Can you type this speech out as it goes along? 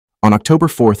On October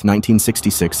 4,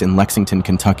 1966, in Lexington,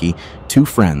 Kentucky, two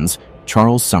friends,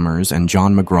 Charles Somers and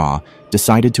John McGraw,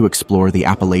 decided to explore the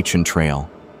Appalachian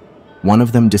Trail. One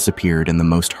of them disappeared in the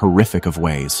most horrific of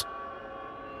ways.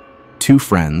 Two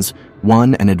friends,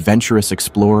 one an adventurous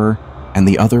explorer and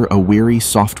the other a weary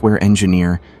software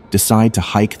engineer, decide to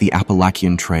hike the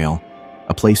Appalachian Trail,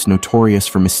 a place notorious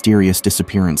for mysterious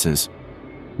disappearances.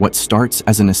 What starts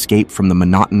as an escape from the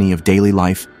monotony of daily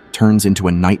life turns into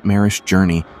a nightmarish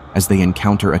journey as they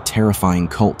encounter a terrifying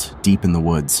cult deep in the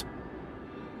woods.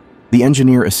 The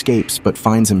engineer escapes but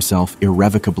finds himself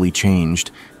irrevocably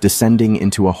changed, descending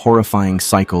into a horrifying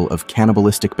cycle of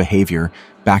cannibalistic behavior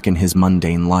back in his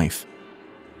mundane life.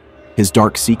 His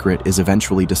dark secret is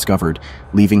eventually discovered,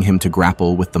 leaving him to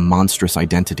grapple with the monstrous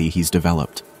identity he's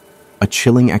developed. A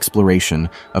chilling exploration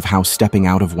of how stepping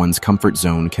out of one's comfort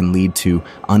zone can lead to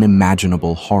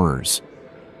unimaginable horrors.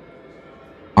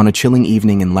 On a chilling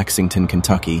evening in Lexington,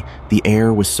 Kentucky, the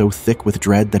air was so thick with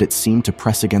dread that it seemed to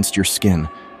press against your skin,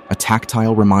 a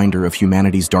tactile reminder of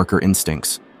humanity's darker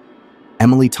instincts.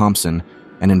 Emily Thompson,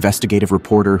 an investigative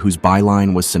reporter whose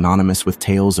byline was synonymous with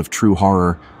tales of true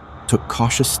horror, took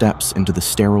cautious steps into the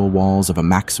sterile walls of a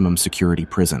maximum security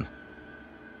prison.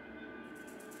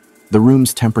 The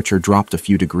room's temperature dropped a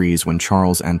few degrees when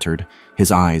Charles entered,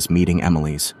 his eyes meeting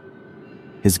Emily's.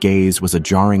 His gaze was a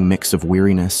jarring mix of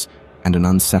weariness and an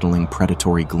unsettling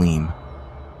predatory gleam.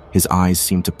 His eyes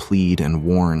seemed to plead and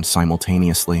warn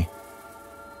simultaneously.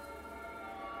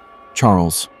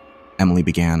 "Charles," Emily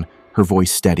began, her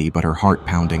voice steady but her heart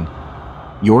pounding,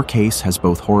 "your case has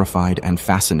both horrified and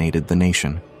fascinated the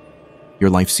nation.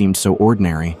 Your life seemed so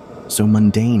ordinary, so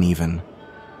mundane even."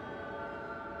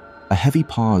 A heavy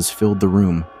pause filled the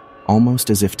room, almost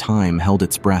as if time held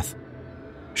its breath.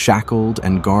 Shackled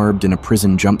and garbed in a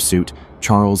prison jumpsuit,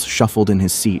 Charles shuffled in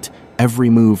his seat, every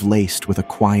move laced with a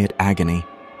quiet agony.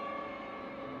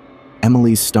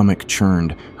 Emily's stomach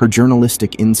churned, her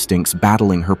journalistic instincts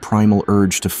battling her primal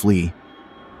urge to flee.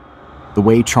 The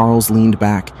way Charles leaned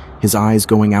back, his eyes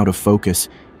going out of focus,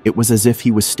 it was as if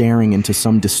he was staring into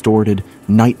some distorted,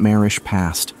 nightmarish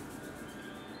past.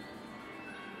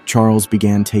 Charles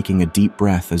began taking a deep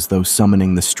breath as though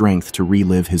summoning the strength to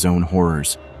relive his own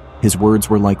horrors. His words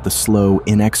were like the slow,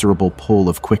 inexorable pull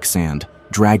of quicksand,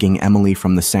 dragging Emily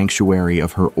from the sanctuary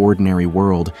of her ordinary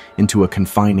world into a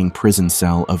confining prison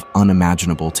cell of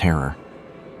unimaginable terror.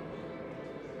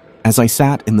 As I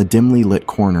sat in the dimly lit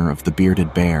corner of the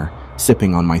Bearded Bear,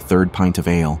 sipping on my third pint of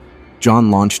ale,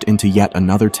 John launched into yet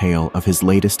another tale of his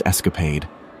latest escapade.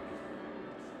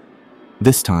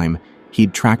 This time,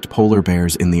 he'd tracked polar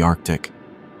bears in the Arctic.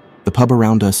 The pub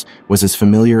around us was as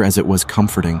familiar as it was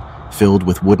comforting, filled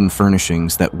with wooden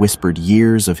furnishings that whispered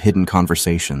years of hidden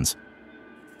conversations.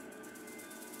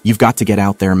 "You've got to get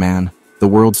out there, man. The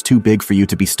world's too big for you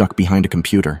to be stuck behind a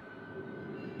computer,"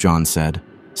 John said,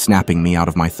 snapping me out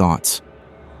of my thoughts.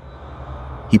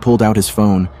 He pulled out his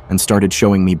phone and started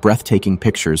showing me breathtaking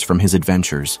pictures from his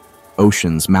adventures,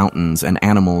 oceans, mountains, and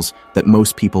animals that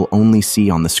most people only see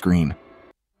on the screen.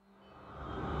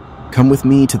 "Come with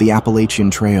me to the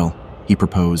Appalachian Trail," he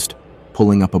proposed,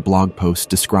 pulling up a blog post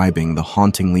describing the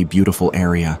hauntingly beautiful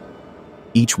area.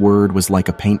 Each word was like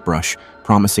a paintbrush,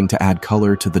 promising to add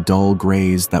color to the dull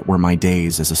grays that were my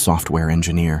days as a software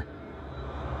engineer.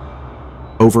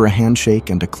 Over a handshake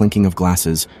and a clinking of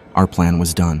glasses, our plan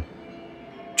was done.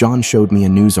 John showed me a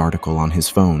news article on his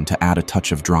phone to add a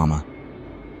touch of drama.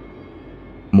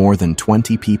 "More than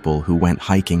 20 people who went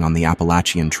hiking on the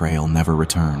Appalachian Trail never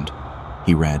returned,"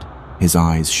 he read, his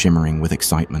eyes shimmering with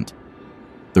excitement.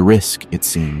 The risk, it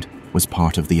seemed, was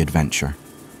part of the adventure.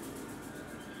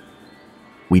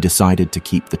 We decided to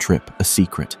keep the trip a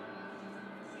secret.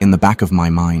 In the back of my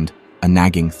mind, a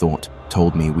nagging thought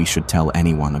told me we should tell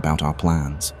anyone about our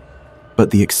plans.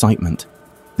 But the excitement,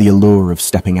 the allure of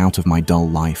stepping out of my dull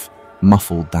life,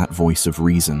 muffled that voice of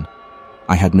reason.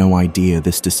 I had no idea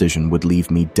this decision would leave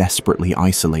me desperately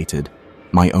isolated,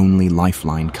 my only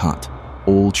lifeline cut,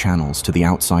 all channels to the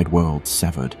outside world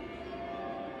severed.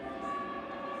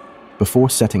 Before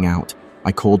setting out,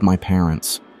 I called my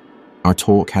parents. Our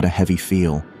talk had a heavy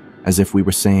feel, as if we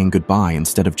were saying goodbye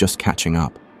instead of just catching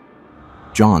up.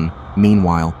 John,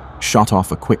 meanwhile, shot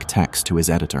off a quick text to his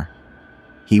editor.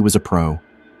 He was a pro.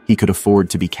 He could afford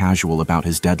to be casual about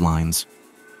his deadlines.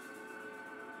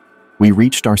 We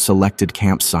reached our selected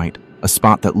campsite, a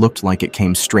spot that looked like it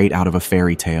came straight out of a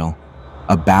fairy tale.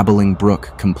 A babbling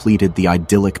brook completed the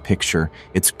idyllic picture,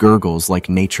 its gurgles like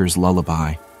nature's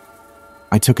lullaby.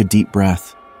 I took a deep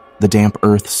breath. The damp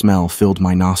earth smell filled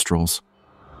my nostrils.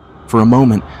 For a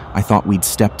moment, I thought we'd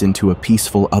stepped into a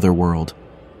peaceful otherworld.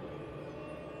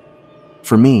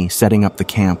 For me, setting up the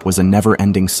camp was a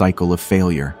never-ending cycle of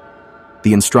failure.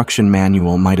 The instruction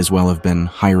manual might as well have been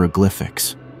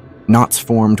hieroglyphics. Knots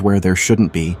formed where there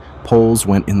shouldn't be, poles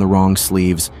went in the wrong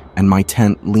sleeves, and my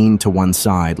tent leaned to one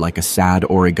side like a sad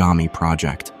origami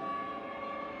project.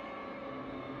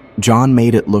 John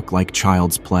made it look like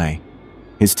child's play.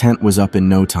 His tent was up in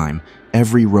no time,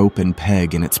 every rope and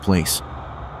peg in its place.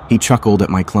 He chuckled at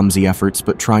my clumsy efforts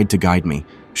but tried to guide me,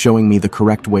 showing me the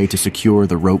correct way to secure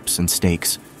the ropes and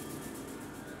stakes.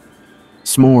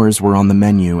 S'mores were on the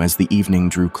menu as the evening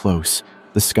drew close,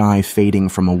 the sky fading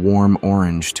from a warm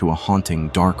orange to a haunting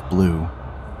dark blue.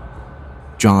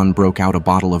 John broke out a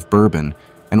bottle of bourbon,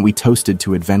 and we toasted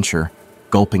to adventure,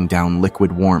 gulping down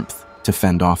liquid warmth to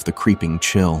fend off the creeping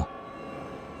chill.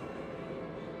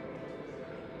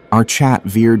 Our chat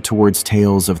veered towards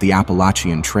tales of the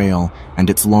Appalachian Trail and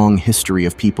its long history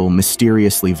of people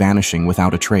mysteriously vanishing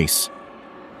without a trace.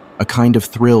 A kind of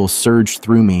thrill surged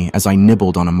through me as I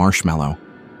nibbled on a marshmallow.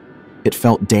 It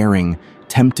felt daring,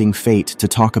 tempting fate to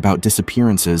talk about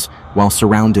disappearances while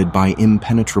surrounded by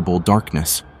impenetrable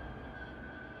darkness.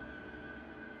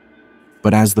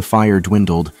 But as the fire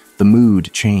dwindled, the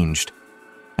mood changed.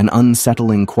 An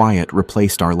unsettling quiet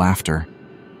replaced our laughter.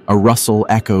 A rustle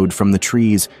echoed from the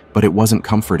trees, but it wasn't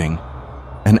comforting.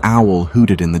 An owl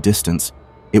hooted in the distance.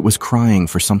 It was crying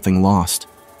for something lost.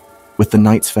 With the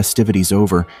night's festivities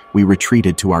over, we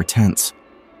retreated to our tents.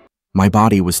 My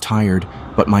body was tired,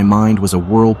 but my mind was a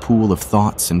whirlpool of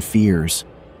thoughts and fears.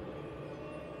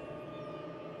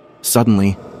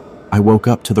 Suddenly, I woke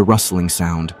up to the rustling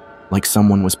sound, like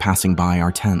someone was passing by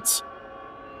our tents.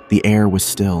 The air was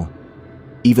still.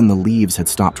 Even the leaves had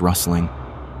stopped rustling.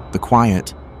 The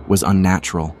quiet was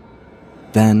unnatural.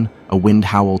 Then, a wind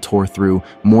howl tore through,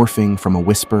 morphing from a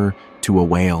whisper to a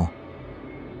wail.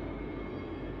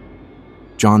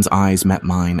 John's eyes met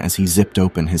mine as he zipped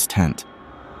open his tent.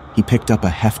 He picked up a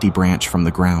hefty branch from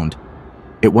the ground.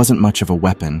 It wasn't much of a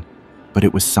weapon, but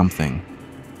it was something.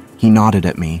 He nodded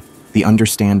at me, the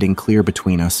understanding clear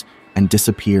between us, and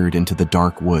disappeared into the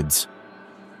dark woods.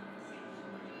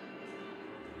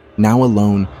 Now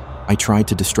alone, I tried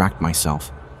to distract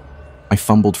myself. I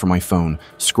fumbled for my phone,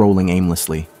 scrolling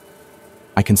aimlessly.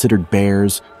 I considered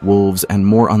bears, wolves, and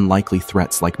more unlikely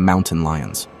threats like mountain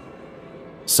lions.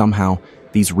 Somehow,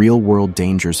 these real-world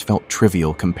dangers felt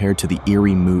trivial compared to the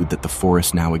eerie mood that the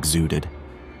forest now exuded.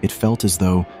 It felt as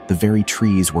though the very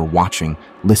trees were watching,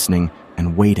 listening,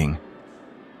 and waiting.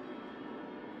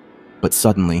 But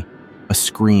suddenly, a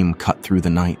scream cut through the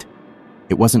night.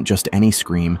 It wasn't just any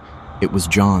scream, it was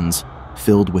John's,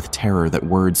 filled with terror that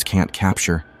words can't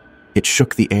capture. It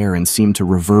shook the air and seemed to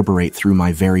reverberate through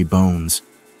my very bones.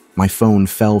 My phone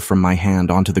fell from my hand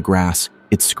onto the grass,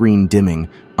 its screen dimming,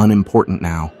 unimportant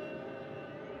now.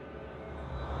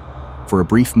 For a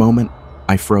brief moment,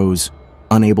 I froze,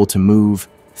 unable to move,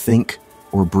 think,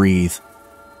 or breathe.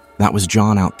 That was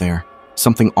John out there.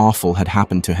 Something awful had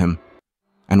happened to him.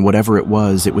 And whatever it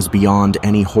was beyond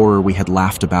any horror we had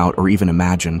laughed about or even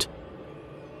imagined.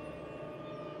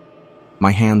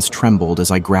 My hands trembled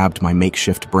as I grabbed my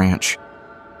makeshift branch.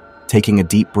 Taking a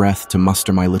deep breath to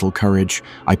muster my little courage,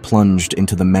 I plunged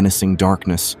into the menacing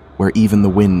darkness, where even the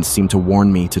wind seemed to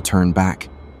warn me to turn back.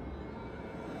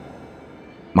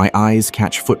 My eyes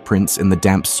catch footprints in the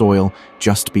damp soil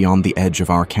just beyond the edge of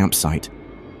our campsite.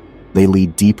 They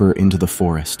lead deeper into the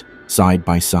forest, side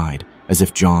by side, as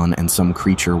if John and some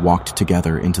creature walked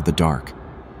together into the dark.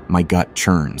 My gut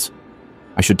churns.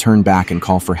 I should turn back and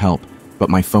call for help, but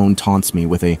my phone taunts me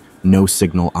with a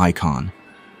no-signal icon.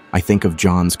 I think of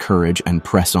John's courage and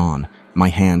press on, my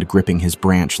hand gripping his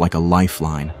branch like a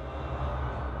lifeline.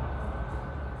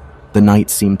 The night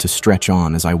seemed to stretch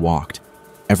on as I walked,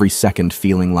 every second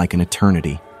feeling like an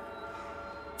eternity.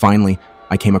 Finally,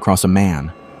 I came across a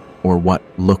man, or what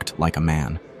looked like a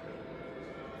man.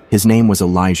 His name was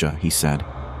Elijah, he said.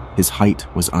 His height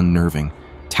was unnerving,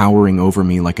 towering over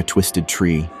me like a twisted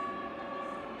tree.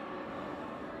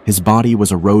 His body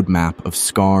was a roadmap of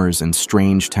scars and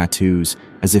strange tattoos,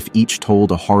 as if each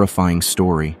told a horrifying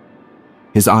story.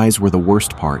 His eyes were the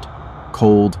worst part,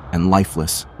 cold and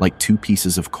lifeless, like two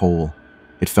pieces of coal.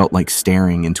 It felt like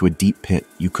staring into a deep pit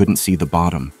you couldn't see the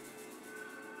bottom.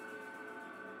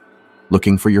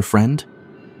 "Looking for your friend?"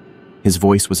 His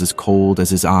voice was as cold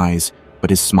as his eyes, but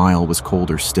his smile was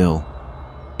colder still.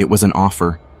 It was an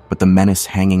offer, but the menace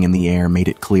hanging in the air made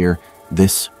it clear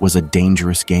this was a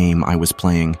dangerous game I was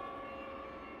playing.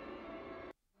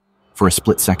 For a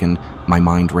split second, my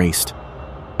mind raced.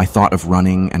 I thought of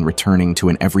running and returning to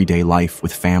an everyday life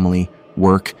with family,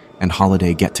 work, and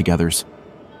holiday get-togethers.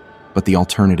 But the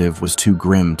alternative was too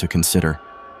grim to consider.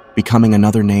 becoming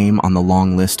another name on the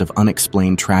long list of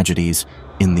unexplained tragedies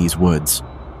in these woods.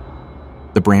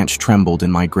 The branch trembled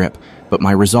in my grip, but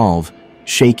my resolve,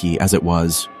 shaky as it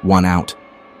was, won out.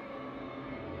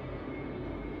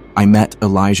 I met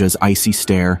Elijah's icy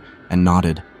stare and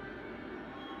nodded.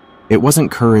 It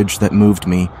wasn't courage that moved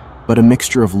me, but a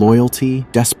mixture of loyalty,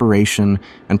 desperation,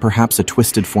 and perhaps a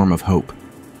twisted form of hope.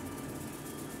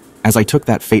 As I took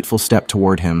that fateful step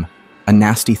toward him, a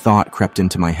nasty thought crept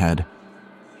into my head.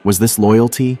 Was this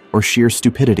loyalty or sheer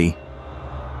stupidity?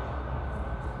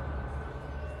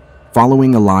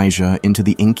 Following Elijah into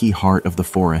the inky heart of the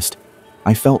forest,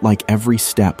 I felt like every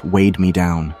step weighed me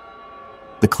down.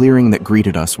 The clearing that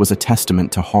greeted us was a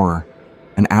testament to horror,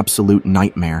 an absolute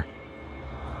nightmare.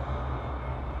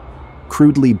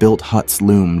 Crudely built huts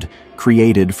loomed,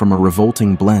 created from a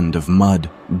revolting blend of mud,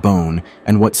 bone,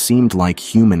 and what seemed like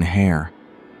human hair.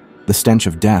 The stench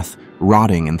of death,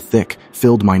 rotting and thick,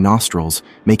 filled my nostrils,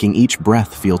 making each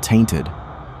breath feel tainted.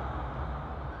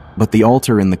 But the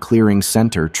altar in the clearing's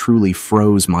center truly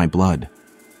froze my blood.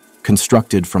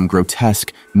 Constructed from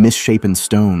grotesque, misshapen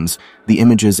stones, the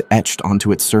images etched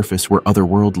onto its surface were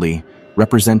otherworldly,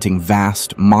 representing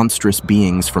vast, monstrous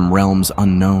beings from realms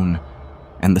unknown.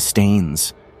 And the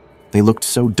stains, they looked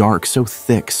so dark, so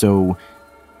thick, so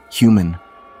human.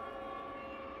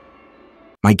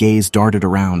 My gaze darted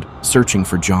around, searching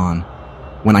for John.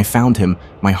 When I found him,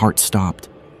 my heart stopped.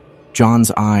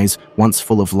 John's eyes, once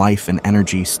full of life and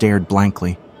energy, stared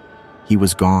blankly. He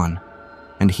was gone.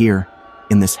 And here,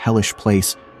 in this hellish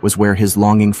place, was where his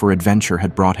longing for adventure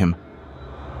had brought him.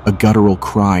 A guttural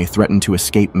cry threatened to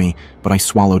escape me, but I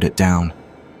swallowed it down.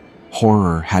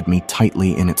 Horror had me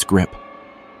tightly in its grip.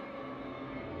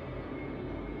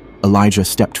 Elijah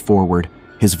stepped forward,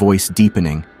 his voice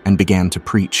deepening, and began to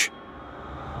preach.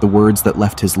 The words that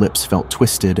left his lips felt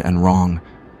twisted and wrong,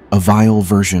 a vile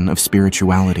version of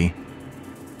spirituality.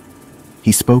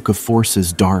 He spoke of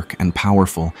forces dark and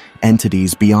powerful,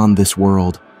 entities beyond this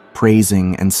world,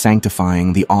 praising and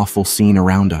sanctifying the awful scene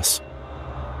around us.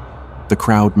 The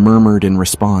crowd murmured in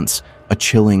response, a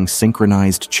chilling,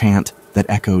 synchronized chant that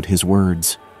echoed his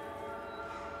words.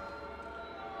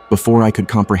 Before I could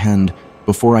comprehend,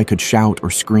 before I could shout or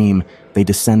scream, they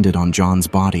descended on John's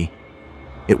body.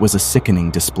 It was a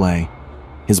sickening display.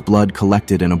 His blood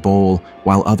collected in a bowl,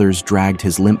 while others dragged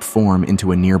his limp form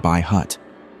into a nearby hut.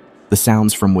 The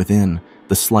sounds from within,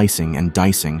 the slicing and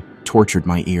dicing, tortured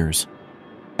my ears.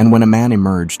 And when a man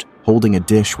emerged, holding a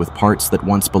dish with parts that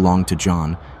once belonged to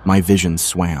John, my vision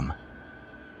swam.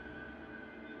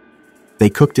 They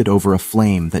cooked it over a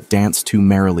flame that danced too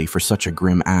merrily for such a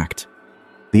grim act.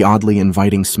 The oddly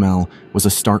inviting smell was a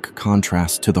stark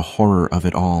contrast to the horror of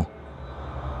it all.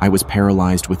 I was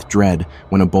paralyzed with dread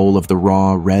when a bowl of the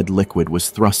raw, red liquid was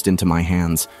thrust into my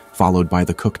hands, followed by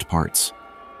the cooked parts.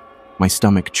 My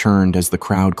stomach churned as the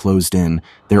crowd closed in,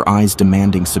 their eyes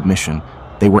demanding submission.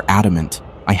 They were adamant.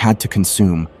 I had to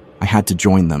consume. I had to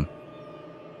join them.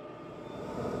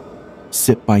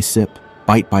 Sip by sip,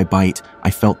 bite by bite,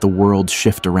 I felt the world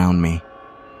shift around me.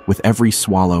 With every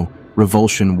swallow,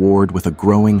 revulsion warred with a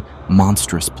growing,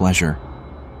 monstrous pleasure.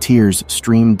 Tears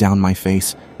streamed down my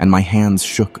face, and my hands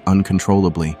shook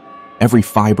uncontrollably. Every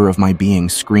fiber of my being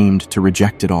screamed to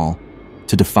reject it all,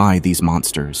 to defy these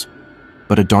monsters.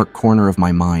 But a dark corner of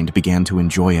my mind began to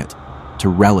enjoy it, to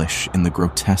relish in the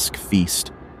grotesque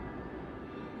feast.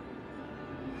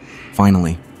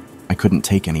 Finally, I couldn't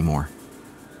take any more.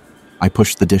 I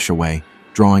pushed the dish away,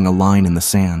 drawing a line in the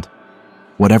sand.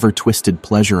 Whatever twisted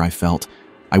pleasure I felt,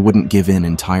 I wouldn't give in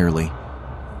entirely.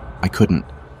 I couldn't.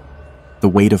 The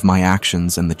weight of my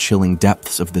actions and the chilling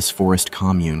depths of this forest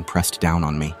commune pressed down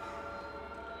on me.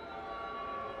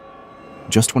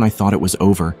 Just when I thought it was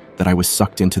over, that I was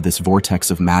sucked into this vortex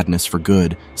of madness for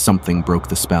good, something broke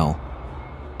the spell.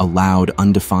 A loud,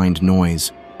 undefined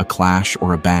noise, a clash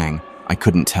or a bang, I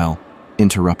couldn't tell,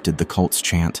 interrupted the cult's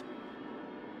chant.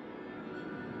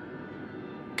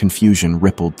 Confusion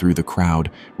rippled through the crowd,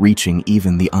 reaching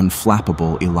even the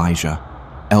unflappable Elijah.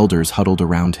 Elders huddled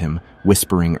around him,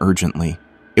 whispering urgently.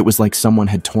 It was like someone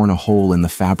had torn a hole in the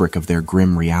fabric of their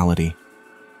grim reality.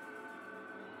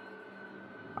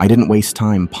 I didn't waste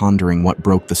time pondering what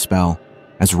broke the spell.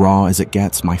 As raw as it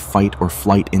gets, my fight or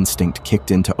flight instinct kicked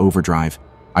into overdrive.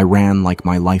 I ran like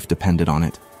my life depended on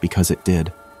it, because it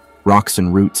did. Rocks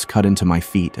and roots cut into my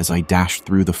feet as I dashed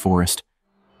through the forest.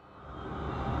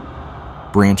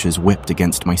 Branches whipped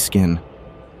against my skin.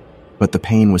 But the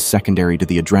pain was secondary to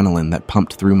the adrenaline that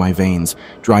pumped through my veins,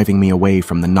 driving me away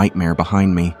from the nightmare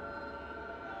behind me.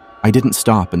 I didn't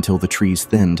stop until the trees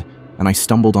thinned, and I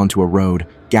stumbled onto a road,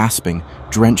 gasping,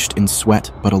 drenched in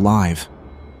sweat but alive.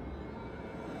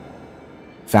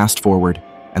 Fast forward,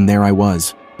 and there I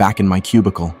was, back in my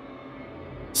cubicle.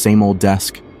 Same old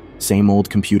desk, same old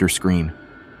computer screen.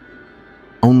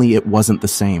 Only it wasn't the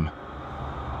same.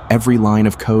 Every line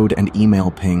of code and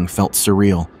email ping felt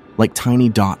surreal, like tiny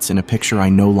dots in a picture I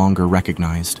no longer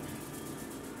recognized.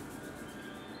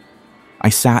 I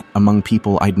sat among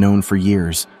people I'd known for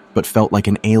years, but felt like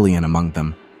an alien among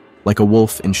them. Like a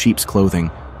wolf in sheep's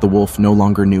clothing, the wolf no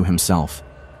longer knew himself.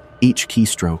 Each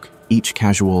keystroke, each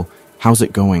casual, "How's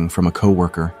it going?" from a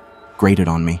coworker, grated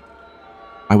on me.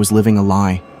 I was living a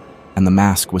lie, and the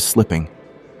mask was slipping.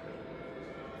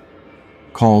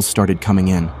 Calls started coming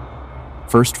in.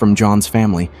 First from John's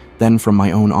family, then from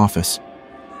my own office.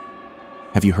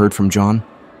 "Have you heard from John?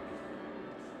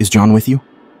 Is John with you?"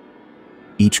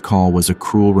 Each call was a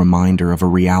cruel reminder of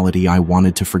a reality I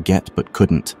wanted to forget but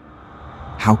couldn't.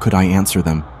 How could I answer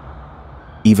them?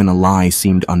 Even a lie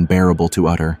seemed unbearable to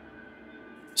utter.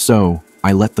 So,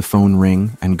 I let the phone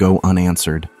ring and go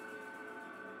unanswered.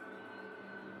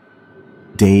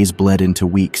 Days bled into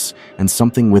weeks, and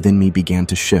something within me began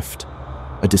to shift.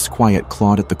 A disquiet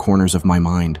clawed at the corners of my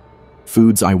mind.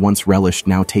 Foods I once relished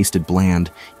now tasted bland,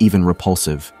 even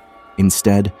repulsive.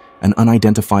 Instead, an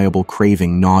unidentifiable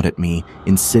craving gnawed at me,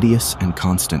 insidious and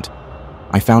constant.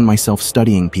 I found myself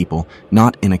studying people,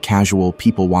 not in a casual,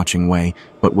 people-watching way,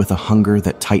 but with a hunger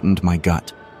that tightened my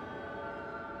gut.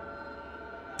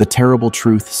 The terrible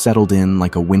truth settled in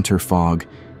like a winter fog,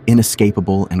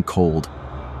 inescapable and cold.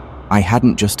 I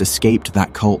hadn't just escaped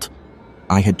that cult,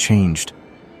 I had changed.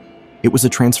 It was a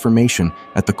transformation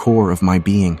at the core of my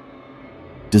being.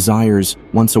 Desires,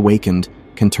 once awakened,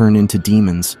 can turn into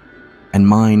demons, and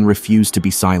mine refused to be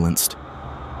silenced.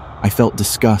 I felt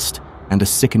disgust and a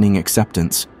sickening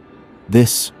acceptance.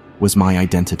 This was my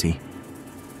identity.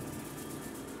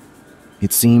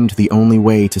 It seemed the only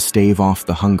way to stave off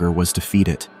the hunger was to feed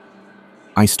it.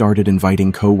 I started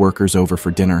inviting co-workers over for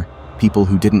dinner, people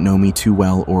who didn't know me too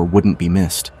well or wouldn't be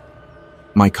missed.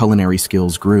 My culinary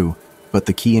skills grew, but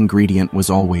the key ingredient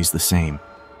was always the same.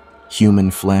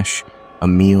 Human flesh, a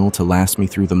meal to last me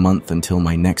through the month until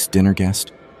my next dinner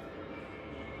guest.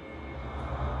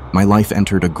 My life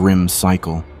entered a grim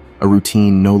cycle, a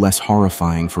routine no less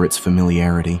horrifying for its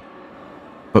familiarity.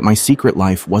 But my secret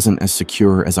life wasn't as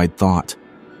secure as I'd thought.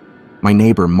 My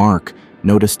neighbor, Mark,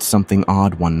 noticed something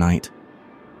odd one night.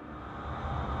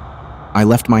 I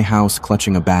left my house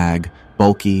clutching a bag,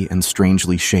 bulky and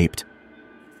strangely shaped.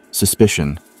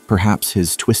 Suspicion, perhaps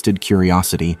his twisted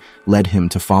curiosity, led him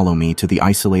to follow me to the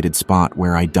isolated spot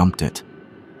where I dumped it.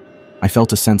 I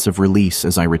felt a sense of release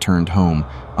as I returned home,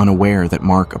 unaware that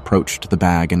Mark approached the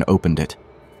bag and opened it.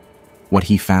 What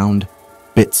he found,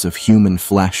 bits of human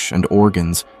flesh and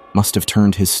organs, must have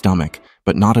turned his stomach,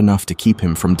 but not enough to keep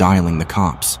him from dialing the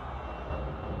cops.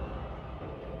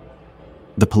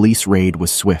 The police raid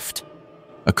was swift.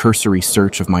 A cursory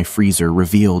search of my freezer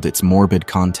revealed its morbid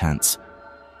contents.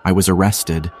 I was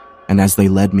arrested, and as they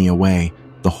led me away,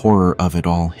 the horror of it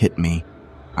all hit me.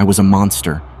 I was a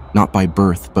monster, not by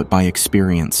birth but by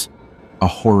experience. A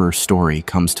horror story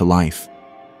comes to life.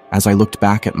 As I looked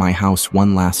back at my house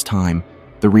one last time,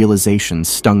 the realization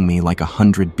stung me like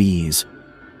 100 bees.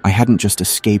 I hadn't just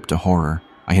escaped a horror,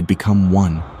 I had become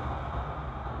one.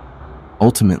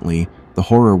 Ultimately, the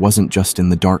horror wasn't just in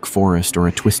the dark forest or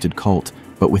a twisted cult,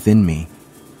 but within me.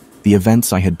 The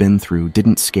events I had been through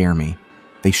didn't scare me.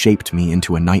 They shaped me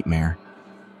into a nightmare.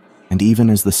 And even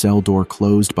as the cell door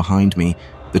closed behind me,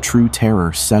 the true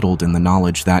terror settled in the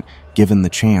knowledge that, given the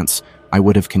chance, I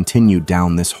would have continued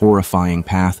down this horrifying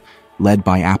path, led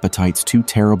by appetites too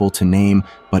terrible to name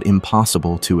but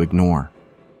impossible to ignore.